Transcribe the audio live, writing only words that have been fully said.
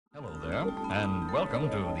America, and welcome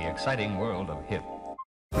to the exciting world of hip.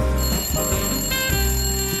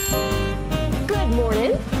 Good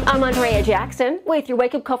morning. I'm Andrea Jackson with your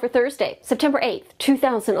wake-up call for Thursday, September 8th,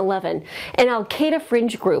 2011. An al-Qaeda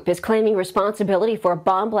fringe group is claiming responsibility for a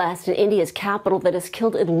bomb blast in India's capital that has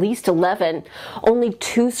killed at least 11. Only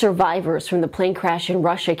 2 survivors from the plane crash in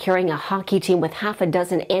Russia carrying a hockey team with half a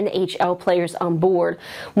dozen NHL players on board.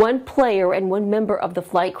 1 player and 1 member of the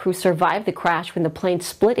flight crew survived the crash when the plane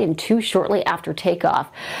split in 2 shortly after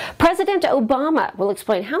takeoff. President Obama will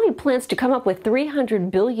explain how he plans to come up with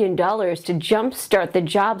 $300 billion to jumpstart the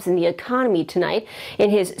jobs in the economy tonight in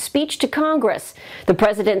his speech to Congress. The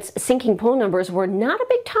president's sinking poll numbers were not a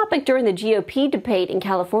big topic during the GOP debate in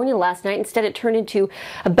California last night. Instead, it turned into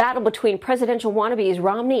a battle between presidential wannabes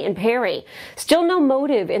Romney and Perry. Still no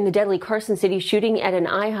motive in the deadly Carson City shooting at an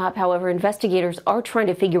IHOP. However, investigators are trying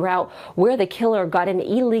to figure out where the killer got an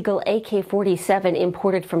illegal AK-47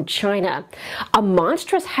 imported from China. A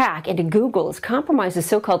monstrous hack into Google has compromised the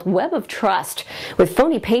so-called web of trust, with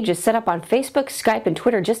phony pages set up on Facebook, Skype, and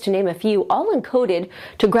Twitter, just to name a few, all encoded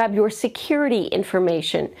to grab your security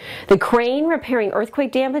information. The crane repairing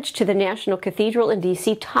earthquake damage to the National Cathedral in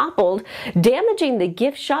D.C. toppled, damaging the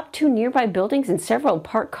gift shop, 2 nearby buildings, and several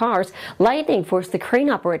parked cars. Lightning forced the crane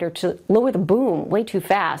operator to lower the boom way too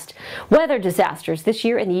fast. Weather disasters this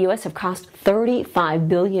year in the U.S. have cost $35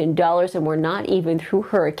 billion, and we're not even through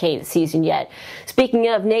hurricane season yet. Speaking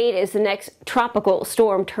of, Nate is the next tropical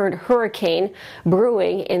storm turned hurricane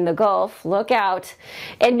brewing in the Gulf. Look out.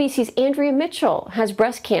 NBC's Andrea Mitchell has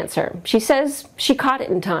breast cancer. She says she caught it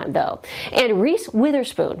in time, though. And Reese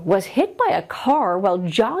Witherspoon was hit by a car while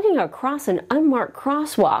jogging across an unmarked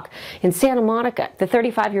crosswalk in Santa Monica. The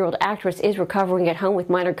 35-year-old actress is recovering at home with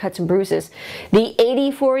minor cuts and bruises. The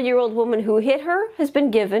 84-year-old woman who hit her has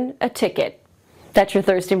been given a ticket. That's your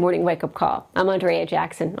Thursday morning wake-up call. I'm Andrea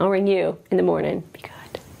Jackson. I'll ring you in the morning. Be good.